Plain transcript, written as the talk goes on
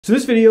So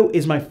this video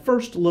is my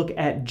first look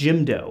at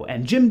Jimdo,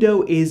 and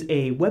Jimdo is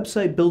a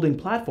website building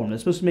platform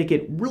that's supposed to make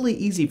it really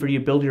easy for you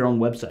to build your own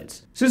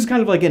websites. So this is kind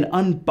of like an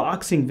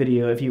unboxing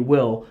video, if you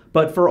will,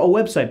 but for a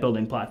website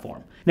building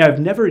platform. Now,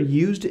 I've never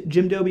used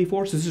Jimdo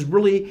before, so this is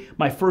really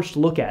my first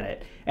look at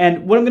it.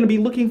 And what I'm going to be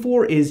looking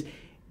for is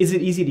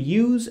it easy to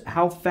use?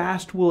 How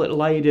fast will it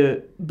allow you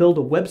to build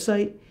a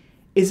website?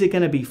 Is it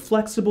going to be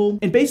flexible?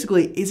 And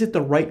basically, is it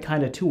the right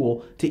kind of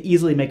tool to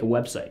easily make a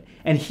website?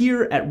 And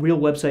here at Real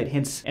Website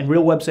Hints and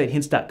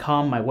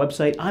realwebsitehints.com, my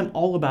website, I'm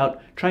all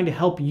about trying to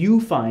help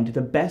you find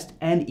the best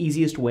and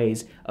easiest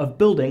ways of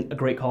building a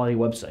great quality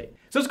website.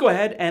 So let's go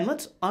ahead and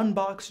let's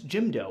unbox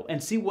Jimdo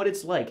and see what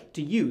it's like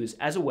to use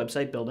as a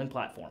website building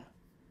platform.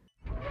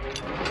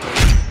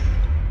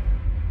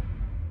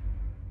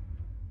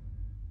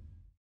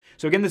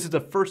 So again, this is the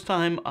first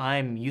time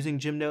I'm using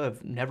Jimdo.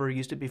 I've never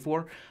used it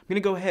before. I'm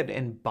going to go ahead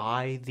and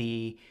buy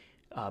the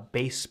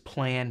base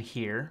plan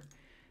here.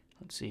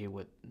 Let's see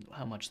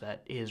how much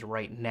that is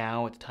right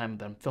now at the time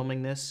that I'm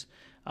filming this.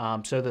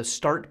 So the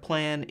start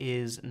plan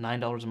is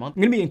 $9 a month.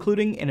 I'm going to be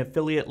including an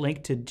affiliate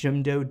link to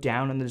Jimdo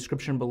down in the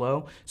description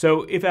below.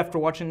 So if after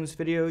watching this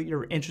video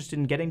you're interested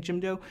in getting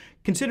Jimdo,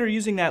 consider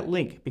using that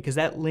link, because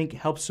that link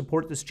helps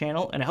support this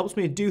channel and it helps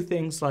me do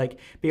things like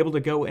be able to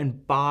go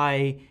and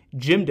buy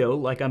Jimdo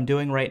like I'm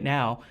doing right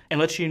now and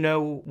let you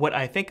know what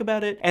I think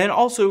about it, and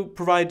also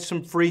provide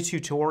some free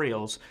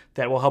tutorials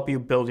that will help you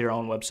build your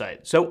own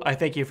website. So I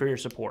thank you for your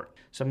support.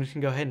 So I'm just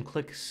gonna go ahead and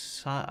click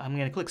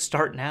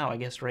start now, I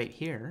guess, right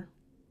here.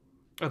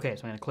 Okay,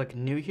 so I'm gonna click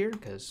new here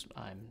because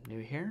I'm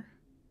new here.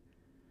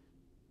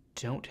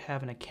 Don't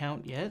have an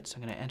account yet, so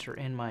I'm gonna enter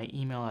in my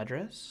email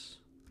address.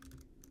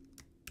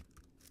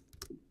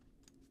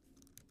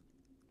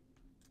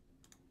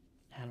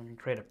 And I'm gonna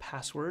create a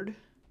password.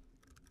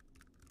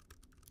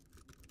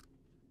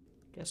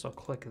 Guess I'll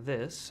click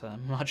this.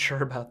 I'm not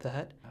sure about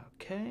that.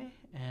 Okay,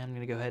 and I'm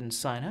gonna go ahead and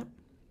sign up.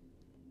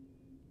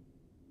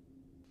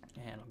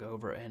 And I'll go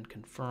over and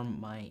confirm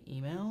my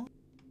email.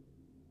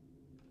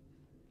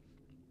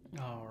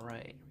 All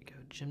right, here we go.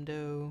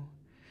 Jimdo,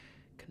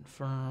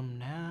 confirm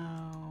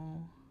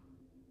now.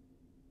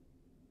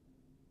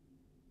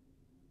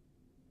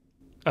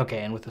 Okay,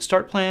 and with the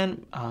start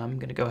plan, I'm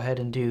gonna go ahead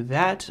and do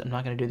that. I'm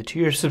not gonna do the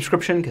 2-year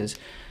subscription because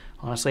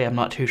honestly, I'm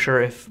not too sure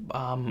if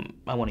I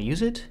wanna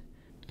use it.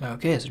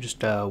 Okay, so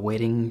just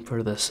waiting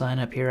for the sign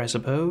up here, I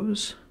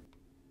suppose.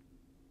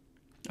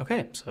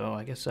 Okay, so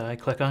I guess I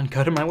click on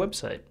go to my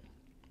website.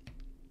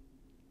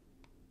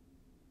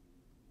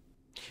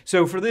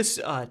 So for this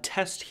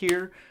test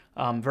here,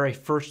 very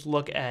first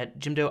look at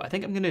Jimdo, I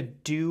think I'm gonna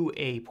do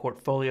a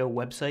portfolio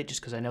website just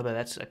because I know that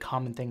that's a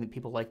common thing that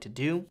people like to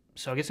do.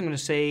 So I guess I'm gonna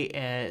say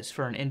as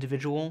for an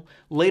individual.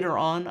 Later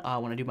on,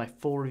 when I do my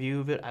full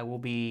review of it, I will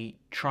be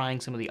trying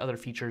some of the other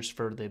features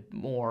for the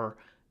more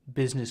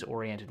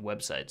business-oriented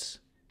websites.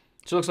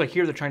 So it looks like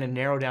here they're trying to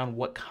narrow down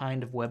what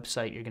kind of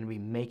website you're gonna be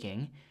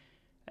making.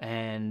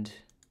 And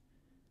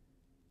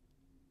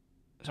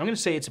so I'm gonna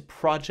say it's a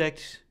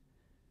project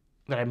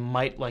that I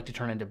might like to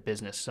turn into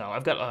business. So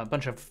I've got a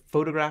bunch of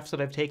photographs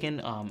that I've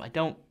taken. I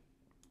don't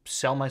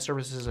sell my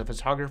services as a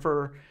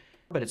photographer,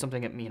 but it's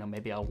something that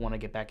maybe I'll want to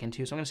get back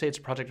into. So I'm going to say it's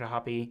a project or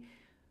hobby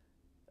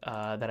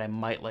that I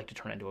might like to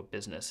turn into a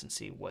business and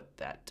see what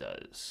that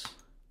does.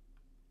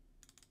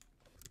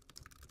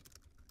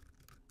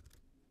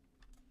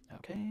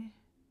 Okay,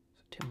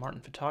 so Tim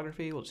Martin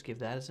Photography. We'll just give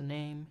that as a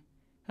name.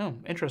 Oh,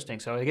 interesting.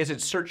 So I guess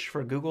it's searched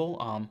for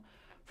Google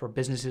for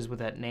businesses with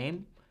that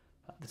name.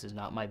 This is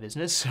not my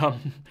business, so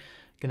I'm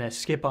gonna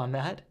skip on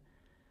that.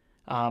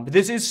 But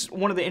this is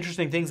one of the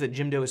interesting things that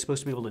Jimdo is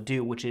supposed to be able to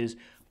do, which is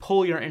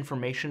pull your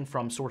information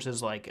from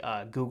sources like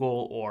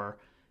Google or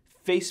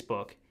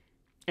Facebook,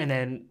 and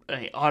then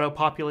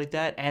auto-populate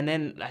that. And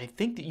then I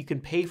think that you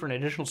can pay for an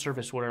additional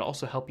service where it'll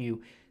also help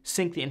you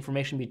sync the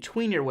information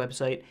between your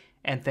website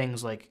and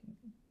things like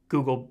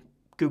Google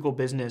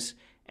Business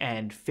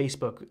and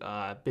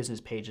Facebook business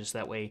pages.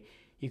 That way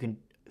you can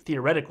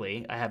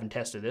theoretically, I haven't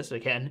tested this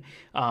again,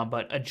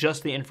 but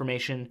adjust the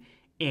information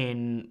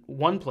in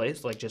one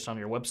place, like just on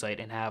your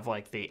website, and have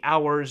like the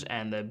hours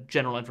and the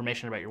general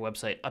information about your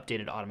website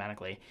updated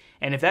automatically.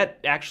 And if that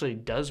actually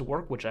does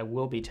work, which I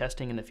will be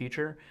testing in the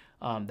future,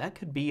 that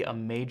could be a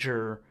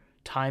major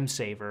time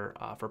saver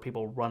for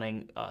people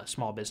running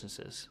small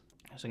businesses.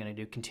 So I'm going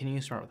to do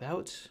continue, start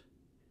without.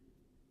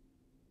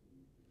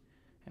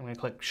 I'm going to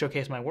click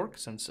showcase my work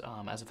since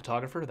as a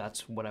photographer,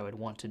 that's what I would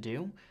want to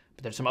do.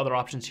 But there's some other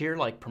options here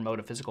like promote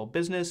a physical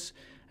business,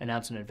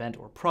 announce an event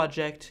or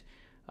project,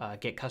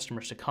 get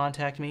customers to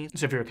contact me.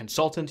 So if you're a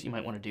consultant, you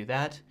might want to do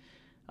that.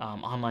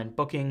 Online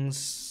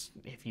bookings,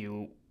 if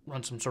you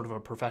run some sort of a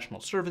professional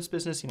service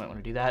business, you might want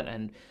to do that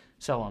and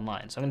sell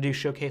online. So I'm going to do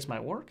showcase my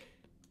work.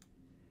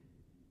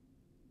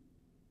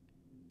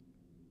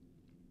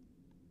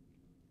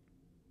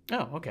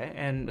 Oh, okay.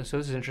 And so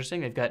this is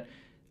interesting. They've got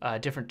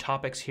different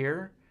topics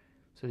here.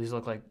 So these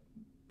look like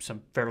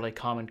some fairly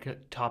common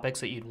topics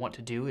that you'd want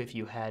to do if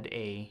you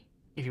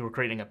were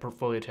creating a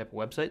portfolio type of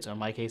website. So in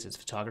my case, it's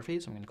photography.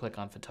 So I'm going to click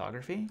on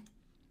photography.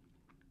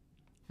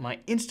 My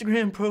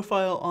Instagram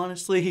profile,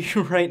 honestly,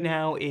 right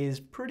now is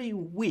pretty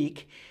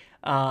weak.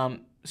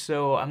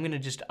 So I'm gonna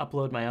just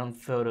upload my own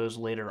photos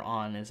later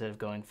on instead of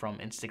going from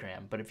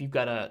Instagram. But if you've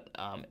got a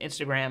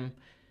Instagram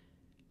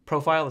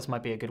profile, this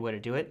might be a good way to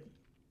do it.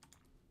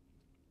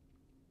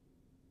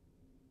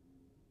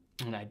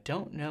 And I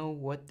don't know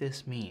what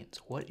this means.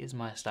 What is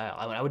my style?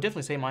 I would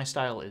definitely say my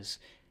style is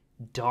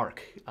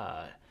dark.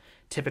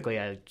 Typically,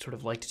 I sort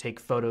of like to take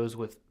photos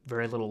with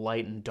very little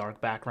light and dark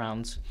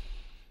backgrounds.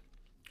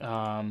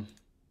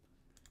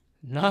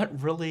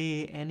 Not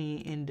really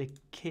any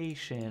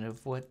indication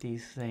of what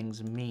these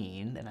things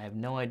mean, and I have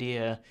no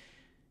idea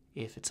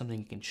if it's something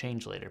you can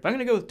change later. But I'm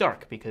gonna go with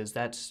dark because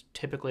that's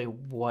typically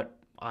what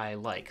I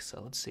like.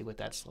 So let's see what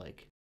that's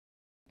like.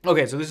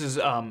 Okay, so this is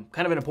kind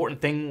of an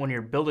important thing when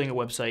you're building a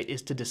website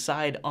is to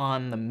decide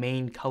on the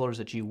main colors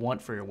that you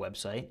want for your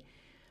website.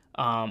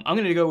 I'm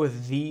gonna go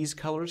with these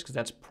colors because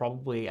that's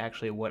probably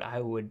actually what I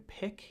would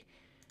pick.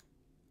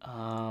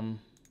 I'm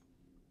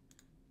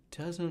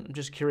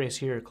just curious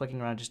here,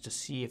 clicking around just to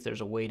see if there's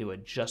a way to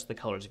adjust the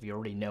colors if you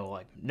already know,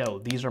 like, no,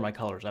 these are my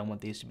colors. I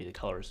want these to be the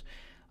colors.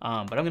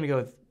 But I'm gonna go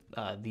with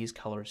these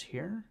colors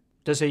here.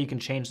 It does say you can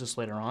change this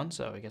later on,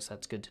 so I guess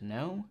that's good to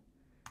know.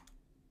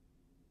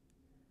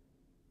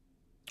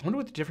 I wonder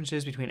what the difference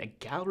is between a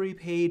gallery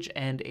page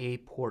and a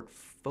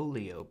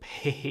portfolio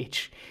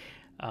page.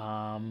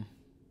 About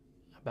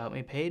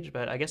me page,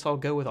 but I guess I'll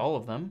go with all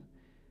of them.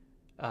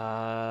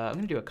 I'm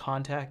gonna do a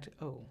contact.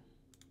 Oh,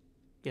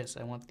 yes,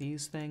 I want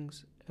these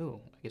things.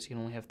 Oh, I guess you can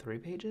only have 3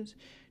 pages.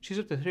 Choose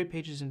up to 3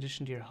 pages in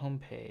addition to your home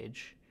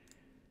page.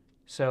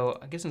 So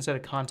I guess instead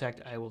of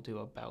contact, I will do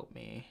about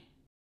me.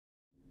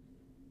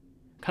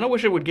 Kind of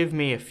wish it would give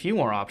me a few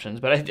more options,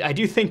 but I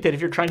do think that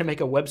if you're trying to make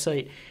a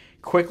website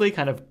quickly,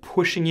 kind of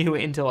pushing you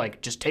into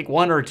like, just take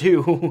 1 or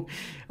 2,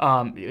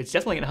 it's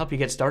definitely gonna help you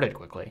get started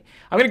quickly.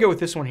 I'm gonna go with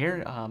this one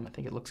here. I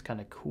think it looks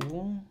kind of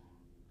cool.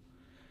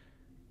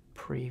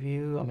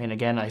 Preview, I mean,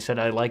 again, I said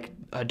I like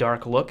a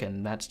dark look,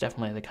 and that's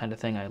definitely the kind of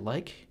thing I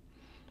like.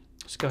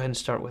 Let's go ahead and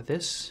start with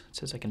this. It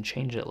says I can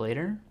change it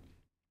later.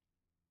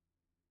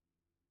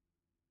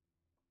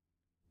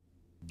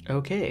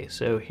 Okay,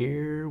 so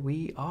here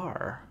we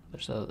are.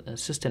 There's an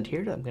assistant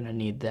here. I'm gonna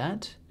need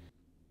that.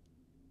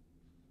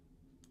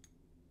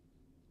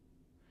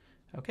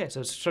 Okay,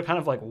 so it's sort of kind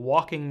of like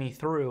walking me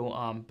through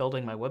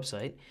building my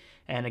website.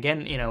 And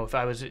again, you know, if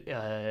I was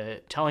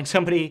telling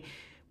somebody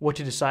what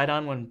to decide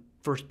on when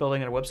first building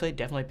their website,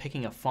 definitely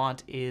picking a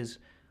font is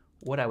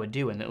what I would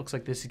do. And it looks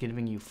like this is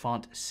giving you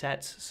font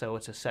sets. So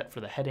it's a set for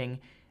the heading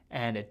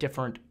and a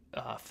different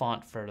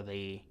font for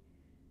the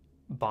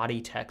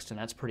body text, and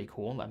that's pretty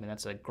cool. I mean,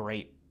 that's a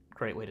great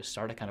way to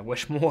start. I kind of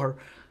wish more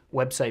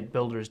website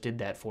builders did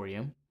that for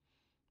you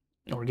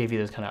or gave you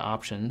those kind of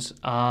options.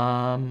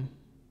 I'm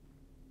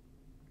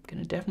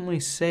gonna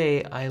definitely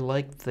say I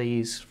like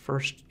these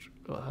first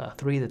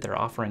 3 that they're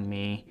offering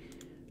me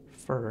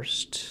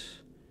first.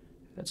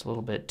 That's a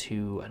little bit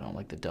too, I don't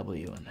like the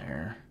W in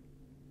there.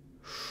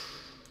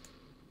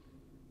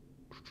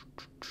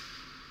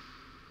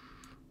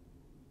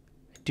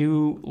 I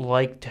do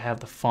like to have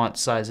the font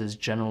sizes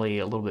generally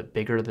a little bit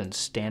bigger than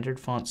standard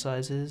font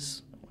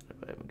sizes.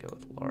 I would go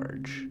with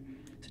large.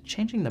 Is it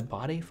changing the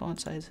body font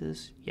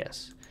sizes?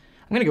 Yes.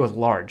 I'm gonna go with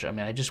large. I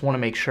mean, I just wanna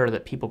make sure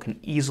that people can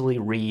easily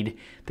read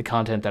the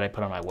content that I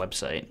put on my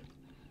website.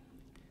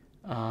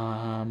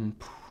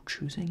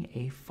 Choosing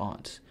a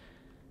font.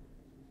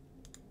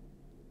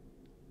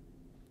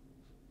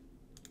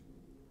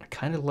 I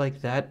kind of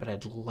like that, but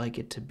I'd like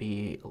it to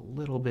be a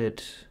little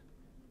bit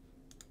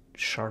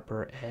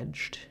sharper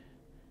edged,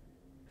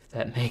 if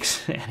that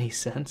makes any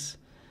sense.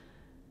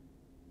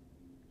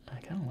 I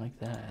kind of like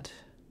that.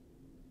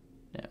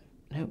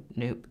 No,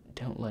 nope,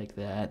 don't like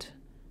that.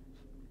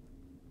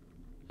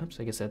 Oops,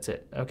 I guess that's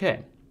it.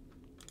 Okay.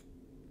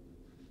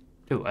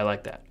 Ooh, I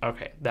like that.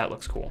 Okay, that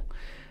looks cool.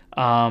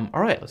 All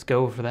right, let's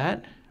go for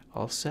that.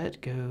 All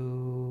set,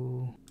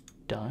 go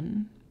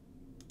done.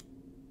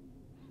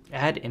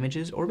 Add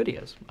images or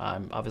videos.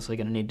 I'm obviously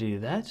gonna need to do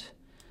that.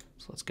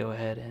 So let's go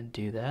ahead and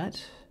do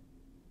that.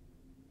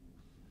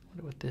 I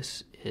wonder what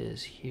this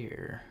is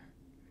here.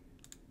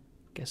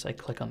 Guess I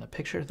click on the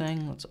picture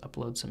thing. Let's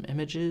upload some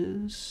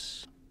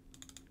images.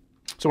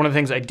 So one of the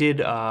things I did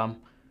is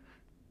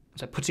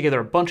I put together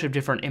a bunch of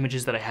different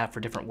images that I have for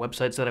different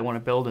websites that I want to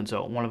build. And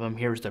so one of them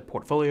here is the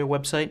portfolio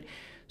website.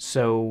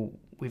 So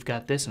we've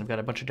got this, and I've got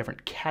a bunch of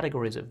different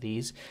categories of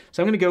these.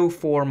 So I'm going to go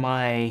for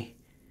my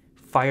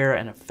fire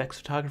and effects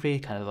photography,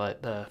 kind of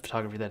like the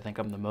photography that I think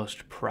I'm the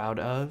most proud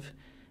of.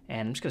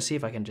 And I'm just going to see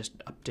if I can just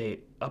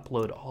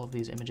upload all of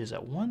these images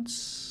at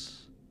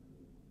once.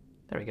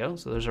 There we go.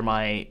 So those are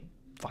my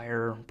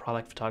fire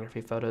product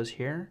photography photos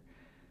here.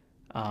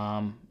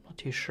 Not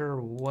too sure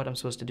what I'm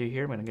supposed to do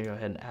here. I'm going to go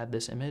ahead and add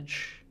this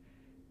image.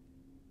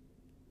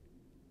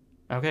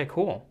 Okay,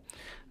 cool.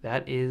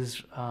 That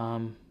is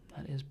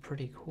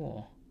pretty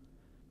cool.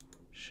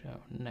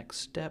 So next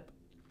step,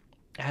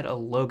 add a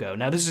logo.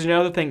 Now this is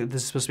another thing that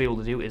this is supposed to be able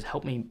to do is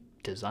help me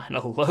design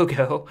a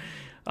logo.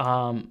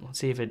 Let's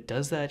see if it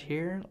does that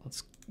here.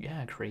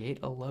 Yeah, create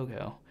a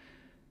logo.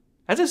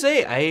 As I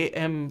say, I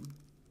am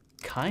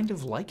kind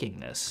of liking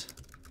this.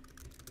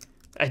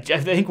 I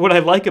think what I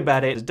like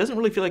about it is it doesn't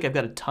really feel like I've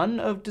got a ton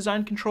of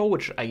design control,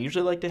 which I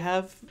usually like to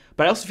have.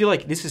 But I also feel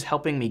like this is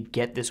helping me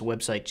get this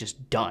website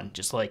just done.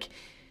 Just like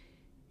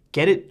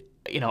get it,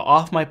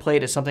 off my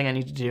plate as something I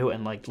need to do,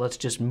 and like let's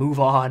just move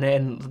on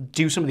and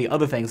do some of the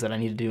other things that I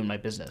need to do in my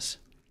business.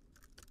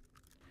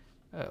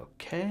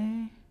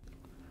 Okay.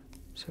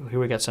 So here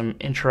we got some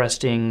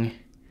interesting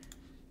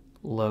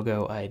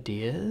logo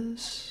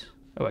ideas.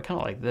 Oh, I kind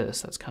of like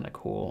this. That's kind of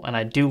cool. And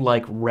I do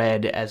like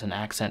red as an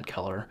accent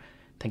color.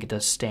 I think it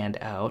does stand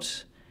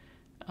out.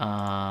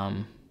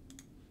 Oops,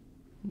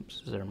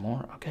 is there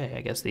more? Okay,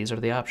 I guess these are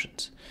the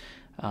options.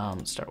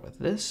 Let's start with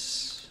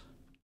this.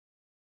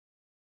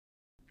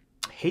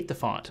 I hate the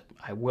font.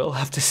 I will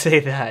have to say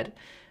that.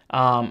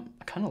 I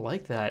kind of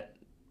like that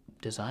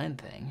design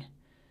thing.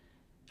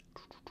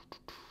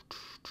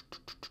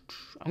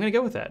 I'm going to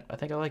go with that. I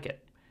think I like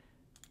it.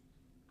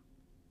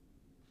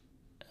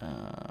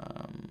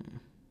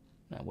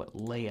 Now, what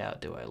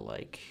layout do I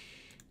like?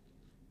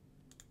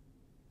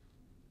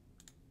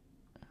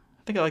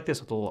 I think I like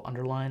this with a little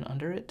underline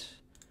under it.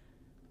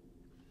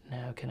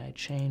 Now, can I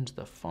change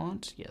the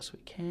font? Yes, we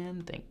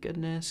can. Thank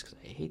goodness, because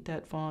I hate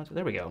that font.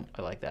 There we go.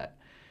 I like that.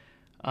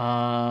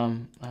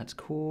 That's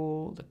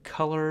cool. The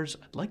colors.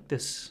 I like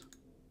this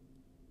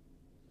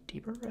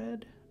deeper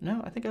red.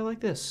 No, I think I like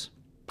this.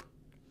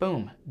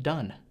 Boom.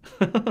 Done.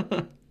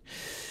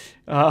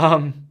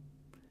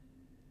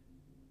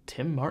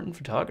 Tim Martin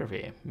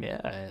Photography.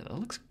 Yeah, it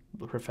looks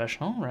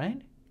professional,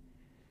 right?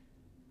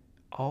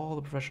 All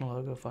the professional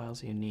logo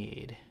files you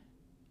need.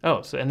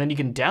 Oh, so and then you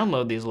can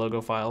download these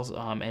logo files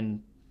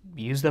and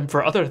use them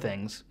for other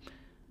things.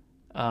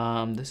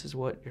 This is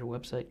what your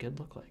website could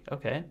look like.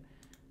 Okay, I'm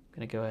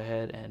gonna go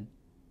ahead and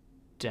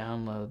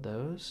download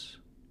those.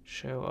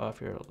 Show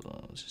off your.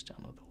 Let's just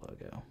download the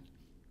logo.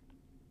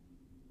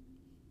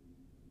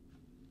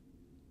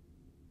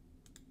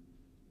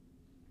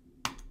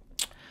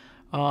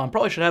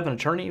 Probably should have an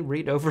attorney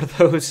read over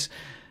those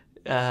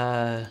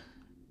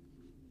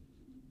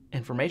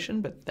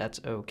information, but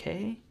that's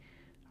okay.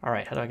 All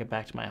right, how do I get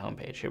back to my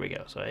homepage? Here we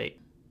go. So I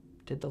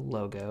did the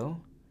logo.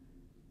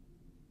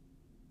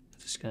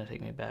 It's just gonna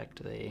take me back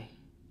to the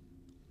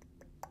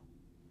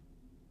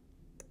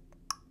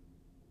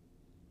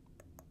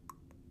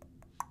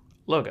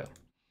logo.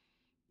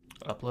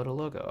 Upload a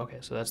logo. Okay,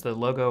 so that's the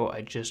logo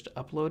I just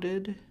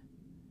uploaded.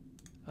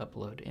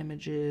 Upload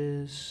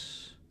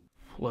images.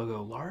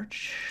 Logo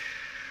large,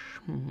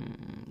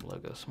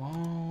 logo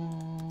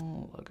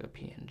small, logo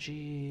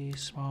PNG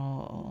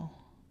small.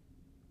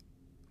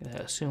 I'm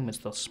gonna assume it's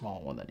the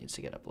small one that needs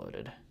to get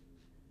uploaded.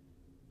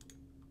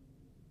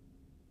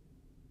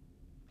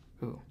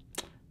 Ooh,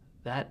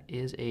 that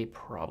is a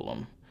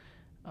problem.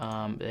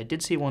 I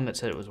did see one that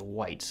said it was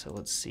white, so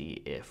let's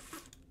see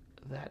if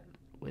that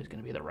is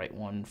gonna be the right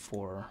one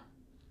for,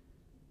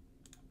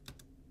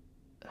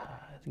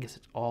 I guess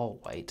it's all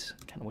white.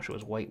 I kinda wish it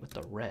was white with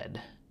the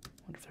red. I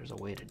wonder if there's a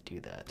way to do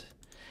that.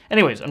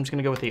 Anyways, I'm just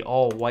gonna go with the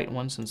all white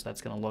one since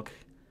that's gonna look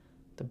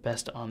the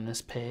best on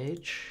this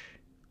page.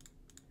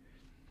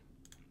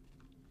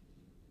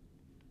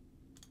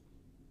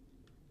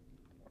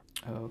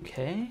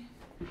 Okay.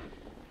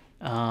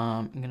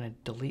 I'm gonna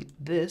delete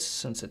this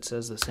since it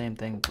says the same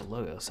thing that the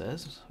logo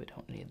says. So we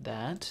don't need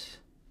that.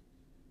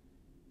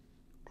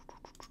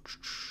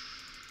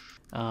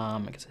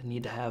 I guess I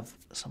need to have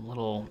some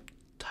little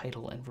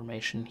title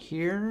information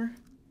here.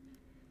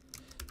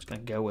 Just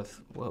gonna go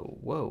with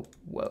whoa,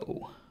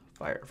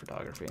 fire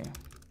photography.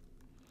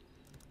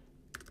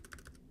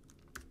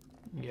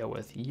 Go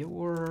with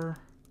your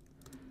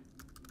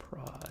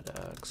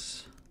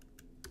products.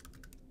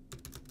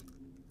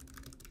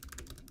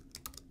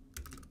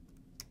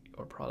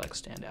 Your products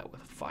stand out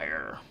with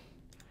fire.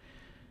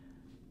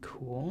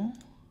 Cool.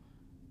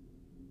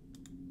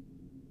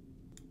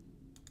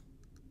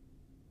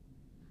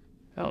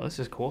 Oh, this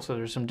is cool. So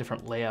there's some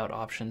different layout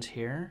options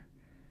here.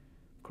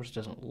 Of course, it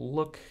doesn't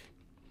look.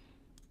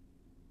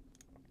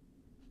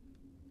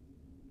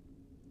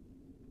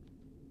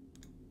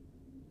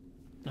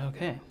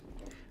 Okay.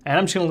 And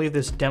I'm just going to leave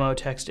this demo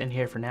text in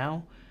here for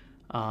now.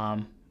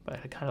 But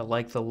I kind of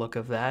like the look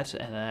of that.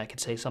 And then I could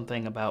say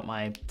something about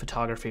my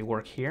photography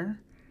work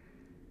here.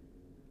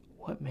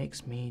 What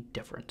makes me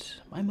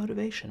different? My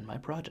motivation, my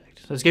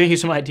project. So it's giving you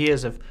some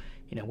ideas of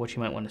what you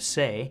might want to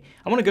say.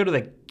 I want to go to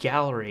the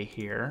gallery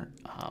here.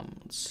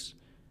 Let's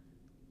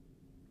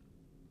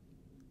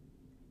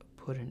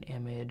put an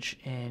image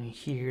in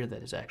here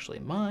that is actually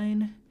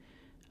mine.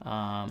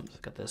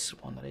 I've got this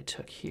one that I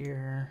took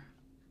here.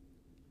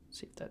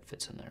 See if that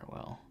fits in there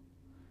well.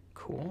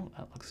 Cool,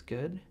 that looks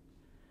good.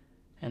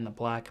 And the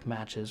black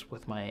matches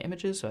with my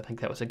images, so I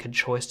think that was a good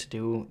choice to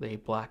do the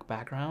black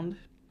background.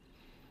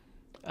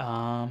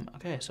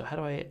 Okay, so how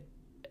do I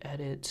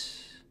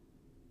edit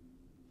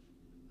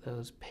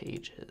those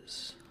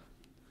pages?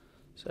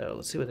 So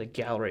let's see what the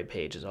gallery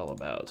page is all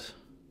about.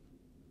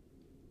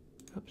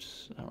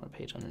 Oops, I don't want a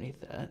page underneath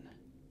that.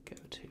 Go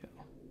to.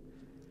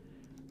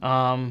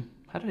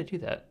 How did I do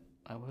that?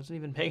 I wasn't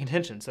even paying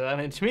attention. So I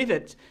mean, to me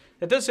that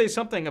does say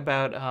something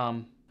about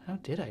how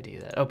did I do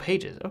that? Oh,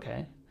 pages.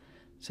 Okay.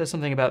 It says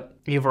something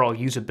about the overall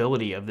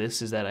usability of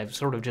this is that I've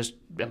sort of just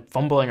been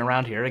fumbling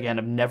around here. Again,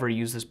 I've never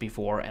used this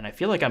before, and I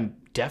feel like I'm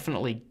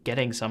definitely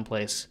getting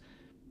someplace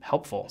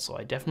helpful. So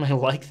I definitely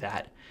like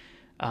that.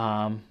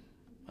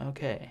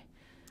 Okay.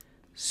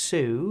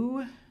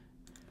 So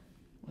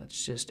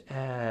let's just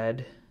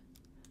add.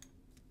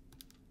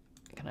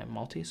 Can I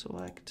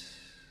multi-select?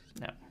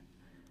 No.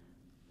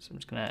 So I'm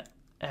just gonna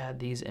add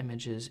these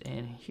images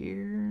in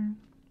here.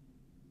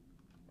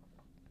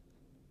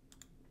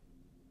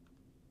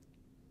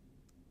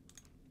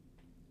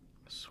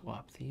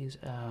 Swap these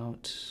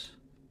out.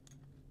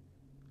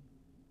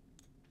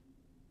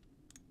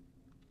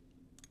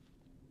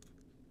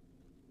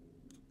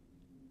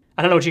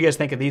 I don't know what you guys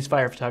think of these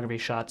fire photography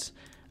shots,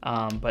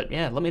 but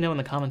yeah, let me know in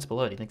the comments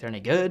below. Do you think they're any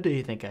good? Do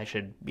you think I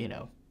should,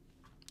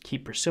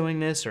 keep pursuing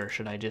this, or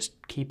should I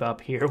just keep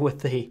up here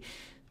with the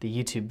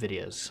YouTube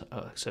videos?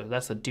 So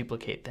that's the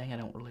duplicate thing. I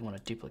don't really want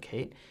to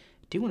duplicate.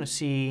 I do want to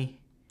see,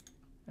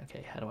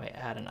 okay, how do I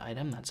add an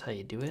item? That's how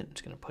you do it. I'm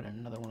just going to put in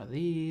another one of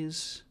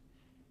these.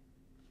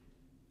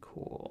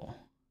 Cool.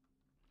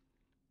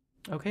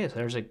 Okay, so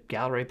there's a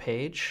gallery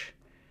page.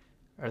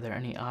 Are there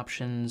any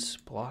options?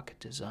 Block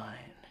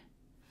design.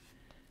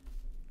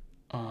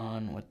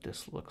 On what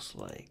this looks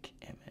like,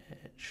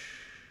 image.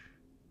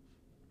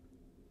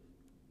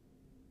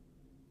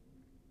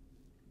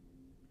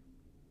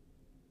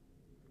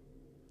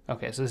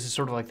 Okay, so this is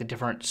sort of like the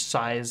different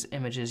size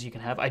images you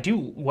can have.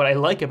 What I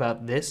like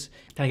about this,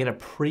 can I get a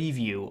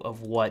preview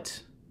of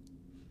what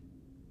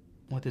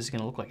this is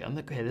gonna look like?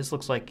 Okay, this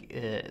looks like,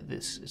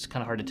 it's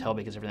kind of hard to tell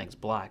because everything's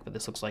black, but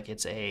this looks like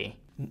it's a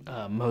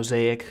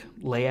mosaic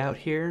layout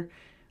here.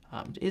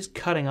 It is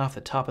cutting off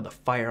the top of the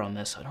fire on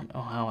this. I don't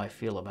know how I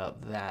feel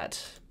about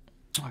that.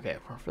 Okay,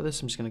 for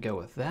this I'm just gonna go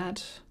with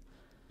that.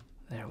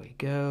 There we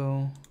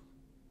go.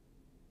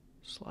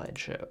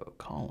 Slideshow,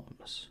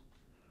 columns.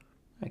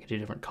 I could do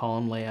different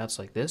column layouts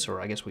like this, or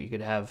I guess what you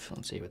could have,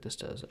 let's see what this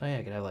does. Oh yeah,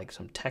 I could have like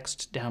some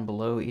text down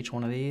below each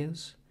one of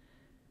these.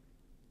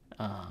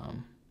 I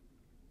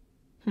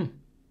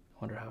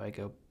wonder how I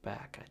go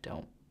back. I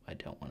don't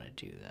want to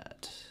do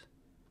that.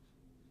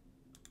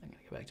 I'm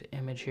gonna go back to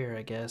image here,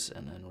 I guess,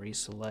 and then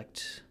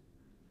reselect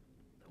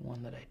the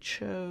one that I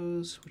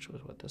chose, which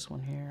was what, this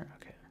one here?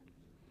 Okay.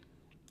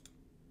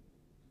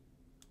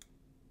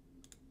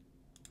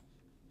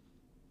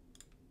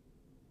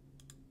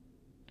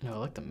 No, I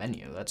like the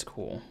menu, that's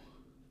cool.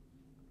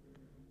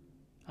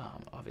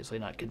 Obviously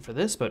not good for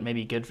this, but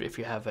maybe good if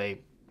you have a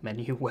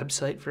menu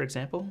website, for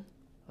example.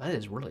 That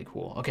is really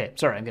cool. Okay,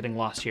 sorry, I'm getting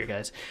lost here,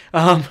 guys.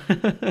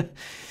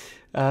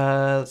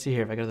 Let's see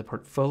here, if I go to the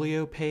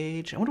portfolio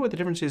page, I wonder what the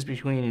difference is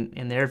between,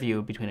 in their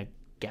view, between a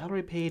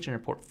gallery page and a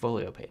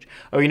portfolio page.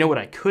 Oh, you know what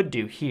I could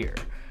do here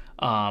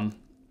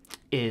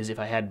is if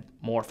I had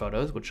more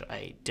photos, which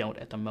I don't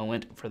at the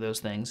moment for those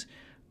things,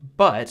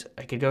 but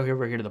I could go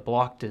over here to the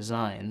block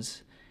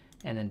designs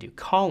and then do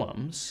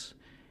columns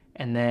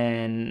and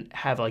then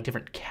have like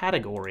different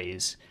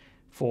categories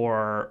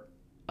for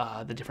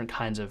the different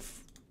kinds of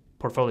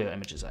portfolio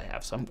images I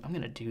have. So I'm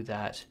going to do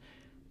that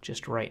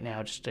just right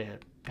now just to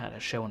kind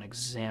of show an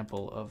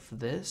example of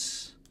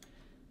this.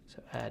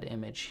 So add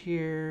image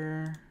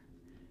here.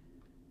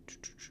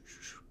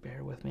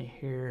 Bear with me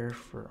here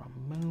for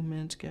a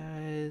moment,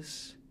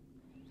 guys.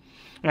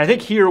 And I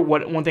think here,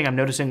 one thing I'm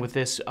noticing with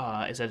this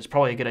is that it's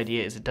probably a good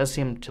idea is it does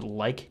seem to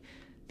like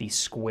the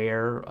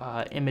square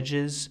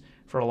images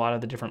for a lot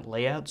of the different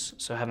layouts.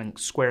 So having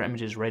square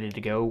images ready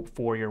to go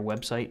for your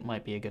website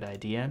might be a good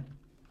idea.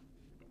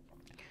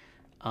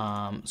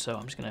 So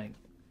I'm just gonna,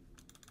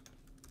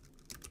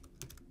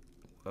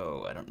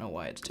 whoa, I don't know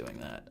why it's doing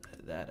that.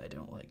 That I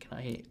don't like. Can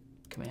I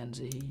Command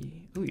Z?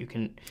 Ooh, you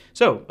can,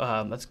 so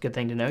that's a good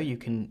thing to know. You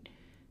can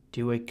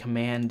do a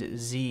Command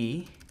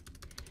Z.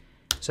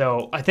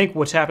 So I think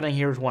what's happening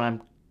here is when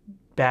I'm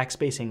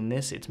backspacing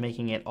this, it's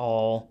making it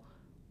all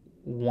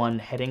one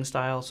heading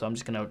style. So I'm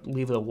just gonna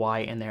leave the Y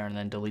in there and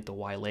then delete the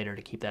Y later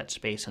to keep that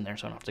space in there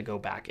so I don't have to go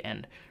back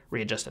and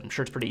readjust it. I'm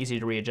sure it's pretty easy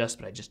to readjust,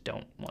 but I just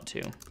don't want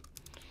to.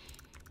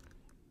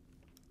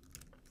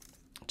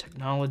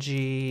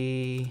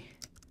 Technology,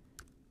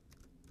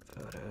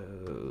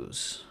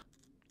 photos,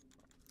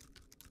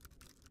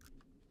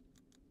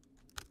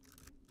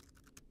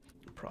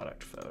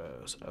 product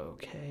photos,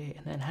 okay.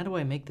 And then how do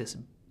I make this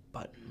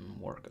button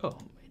work? Oh,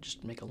 I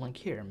just make a link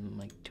here and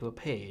link to a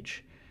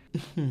page.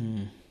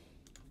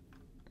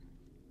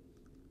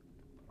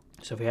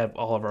 So if we have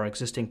all of our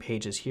existing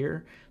pages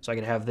here, so I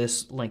could have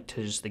this linked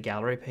to just the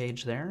gallery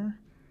page there.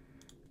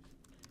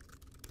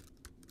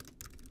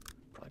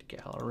 Product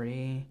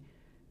gallery.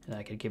 And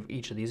I could give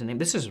each of these a name.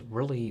 This is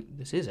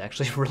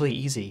actually really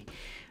easy.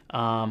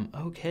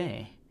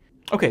 Okay.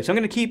 Okay, so I'm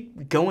gonna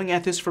keep going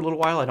at this for a little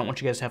while. I don't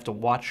want you guys to have to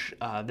watch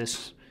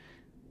this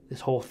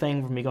whole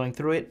thing from me going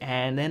through it.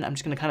 And then I'm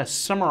just gonna kind of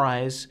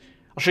summarize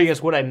I'll show you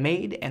guys what I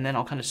made, and then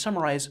I'll kind of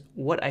summarize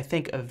what I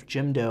think of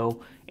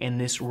Jimdo in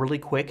this really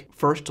quick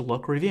first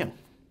look review.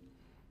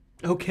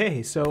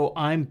 Okay, so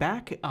I'm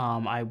back.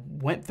 I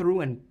went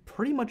through and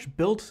pretty much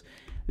built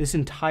this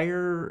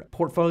entire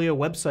portfolio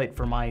website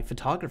for my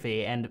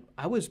photography, and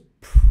I was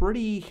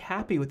pretty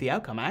happy with the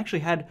outcome. I actually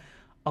had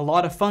a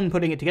lot of fun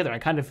putting it together. I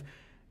kind of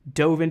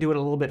dove into it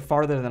a little bit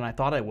farther than I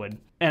thought I would.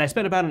 And I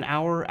spent about an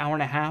hour, hour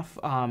and a half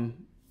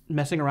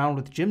messing around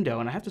with Jimdo,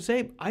 and I have to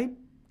say, I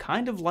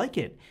kind of like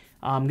it.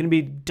 I'm going to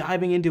be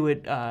diving into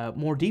it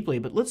more deeply,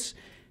 but let's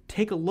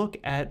take a look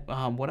at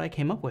what I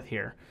came up with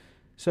here.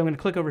 So I'm going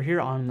to click over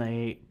here on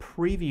the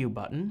preview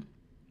button,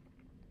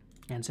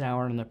 and so now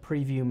we're in the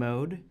preview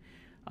mode.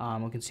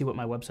 We can see what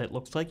my website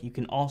looks like. You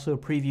can also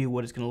preview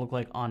what it's going to look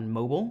like on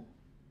mobile.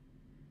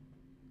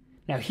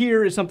 Now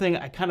here is something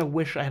I kind of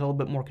wish I had a little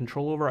bit more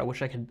control over. I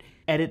wish I could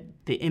edit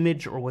the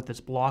image or what this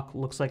block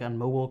looks like on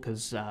mobile,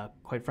 because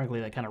quite frankly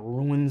that kind of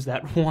ruins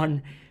that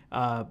one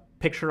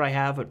picture I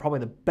have. But probably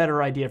the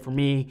better idea for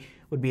me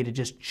would be to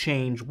just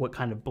change what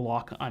kind of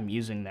block I'm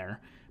using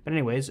there. But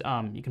anyways,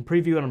 you can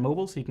preview it on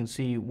mobile so you can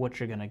see what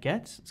you're going to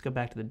get. Let's go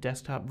back to the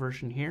desktop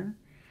version here.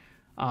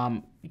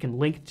 You can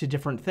link to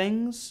different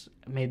things.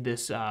 I made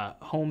this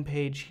home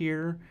page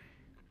here,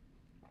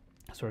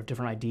 sort of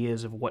different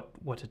ideas of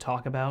what to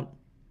talk about.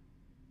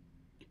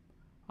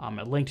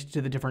 I linked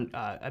to the different,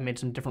 I made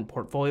some different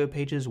portfolio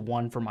pages,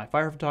 one for my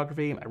fire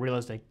photography. I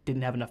realized I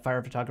didn't have enough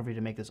fire photography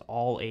to make this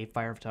all a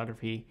fire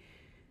photography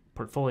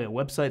portfolio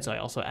website, so I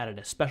also added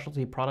a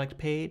specialty product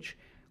page,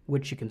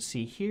 which you can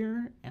see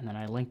here, and then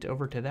I linked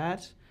over to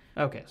that.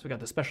 Okay, so we got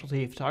the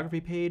specialty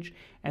photography page,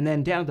 and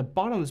then down at the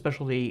bottom of the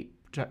specialty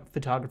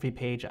photography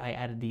page, I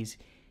added these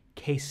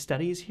case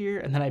studies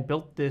here, and then I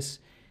built this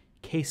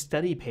case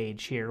study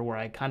page here where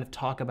I kind of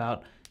talk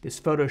about this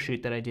photo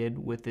shoot that I did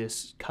with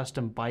this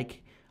custom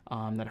bike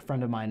that a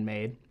friend of mine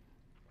made.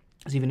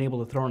 I was even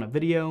able to throw in a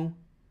video.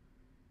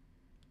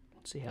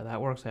 Let's see how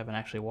that works. I haven't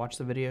actually watched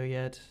the video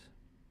yet.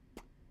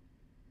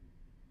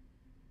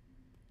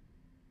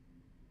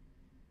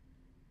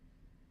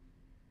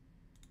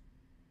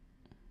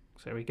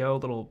 So there we go,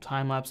 little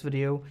time-lapse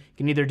video. You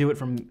can either do it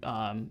from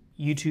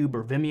YouTube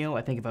or Vimeo.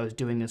 I think if I was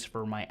doing this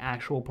for my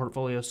actual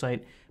portfolio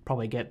site,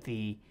 probably get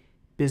the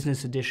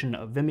business edition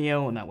of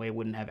Vimeo, and that way it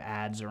wouldn't have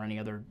ads or any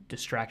other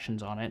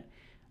distractions on it.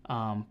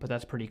 But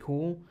that's pretty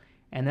cool.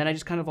 And then I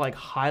just kind of like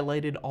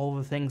highlighted all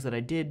the things that I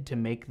did to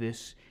make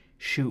this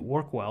shoot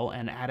work well,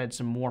 and added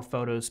some more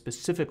photos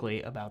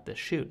specifically about this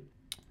shoot.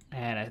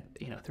 And I,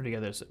 threw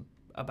together this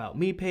About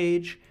Me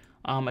page.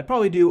 I'd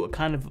probably do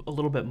kind of a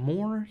little bit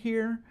more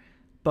here,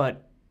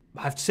 but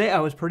I have to say I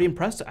was pretty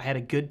impressed. I had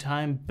a good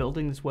time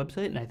building this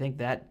website, and I think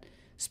that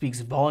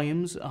speaks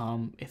volumes.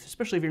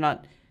 Especially if you're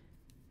not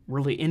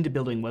really into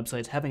building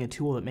websites, having a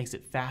tool that makes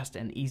it fast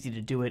and easy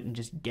to do it and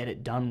just get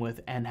it done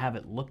with and have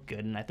it look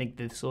good. And I think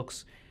this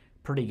looks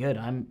pretty good.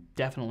 I'm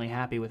definitely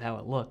happy with how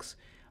it looks.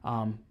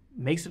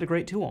 Makes it a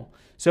great tool.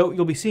 So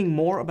you'll be seeing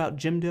more about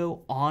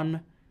Jimdo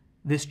on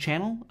this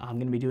channel. I'm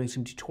going to be doing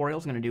some tutorials.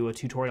 I'm going to do a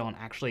tutorial on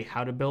actually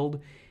how to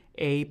build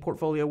a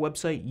portfolio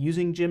website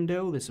using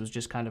Jimdo. This was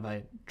just kind of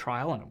a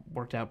trial and it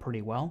worked out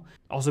pretty well.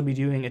 Also be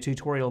doing a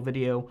tutorial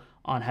video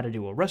on how to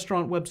do a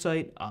restaurant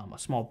website, a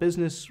small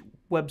business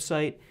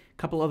website, a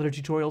couple other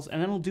tutorials,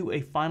 and then I'll do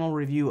a final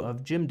review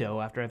of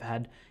Jimdo after I've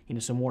had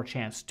some more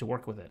chance to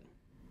work with it.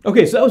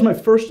 Okay, so that was my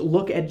first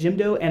look at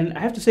Jimdo, and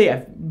I have to say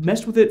I've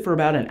messed with it for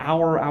about an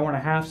hour, hour and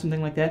a half,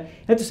 something like that. I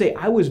have to say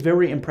I was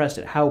very impressed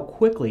at how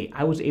quickly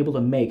I was able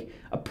to make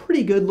a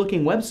pretty good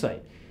looking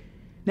website.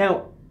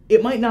 Now,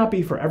 it might not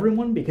be for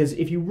everyone, because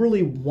if you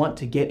really want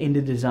to get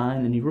into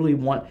design and you really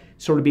want to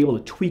sort of be able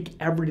to tweak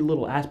every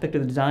little aspect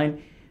of the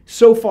design,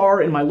 so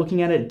far in my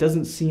looking at it, it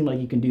doesn't seem like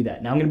you can do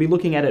that. Now I'm going to be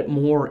looking at it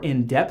more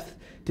in depth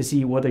to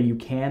see whether you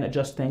can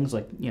adjust things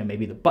like,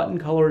 maybe the button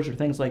colors or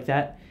things like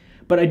that.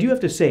 But I do have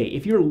to say,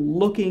 if you're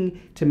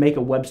looking to make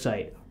a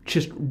website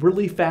just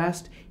really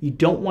fast, you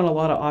don't want a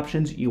lot of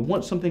options, you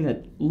want something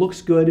that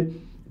looks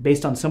good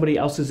based on somebody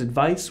else's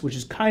advice, which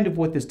is kind of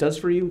what this does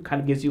for you. It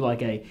kind of gives you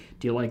like a,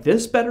 do you like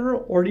this better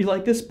or do you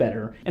like this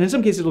better? And in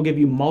some cases, it'll give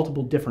you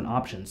multiple different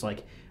options,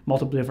 like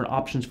multiple different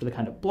options for the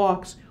kind of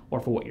blocks or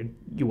for what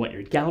you want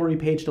your gallery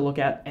page to look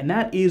at. And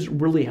that is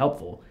really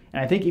helpful.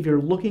 And I think if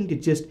you're looking to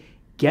just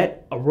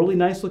get a really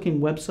nice looking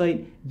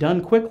website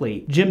done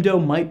quickly,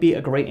 Jimdo might be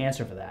a great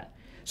answer for that.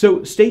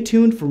 So stay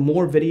tuned for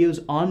more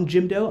videos on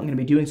Jimdo. I'm going to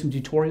be doing some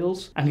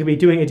tutorials. I'm going to be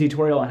doing a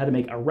tutorial on how to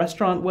make a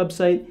restaurant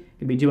website. I'm going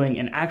to be doing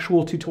an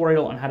actual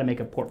tutorial on how to make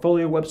a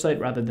portfolio website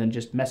rather than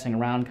just messing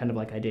around kind of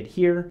like I did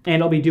here.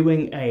 And I'll be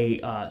doing a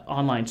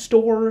online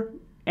store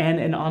and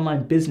an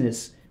online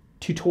business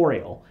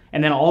tutorial.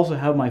 And then I'll also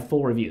have my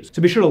full reviews.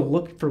 So be sure to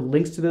look for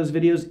links to those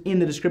videos in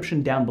the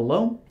description down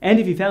below. And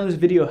if you found this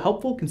video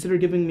helpful, consider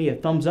giving me a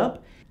thumbs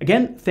up.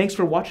 Again, thanks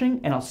for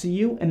watching, and I'll see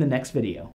you in the next video.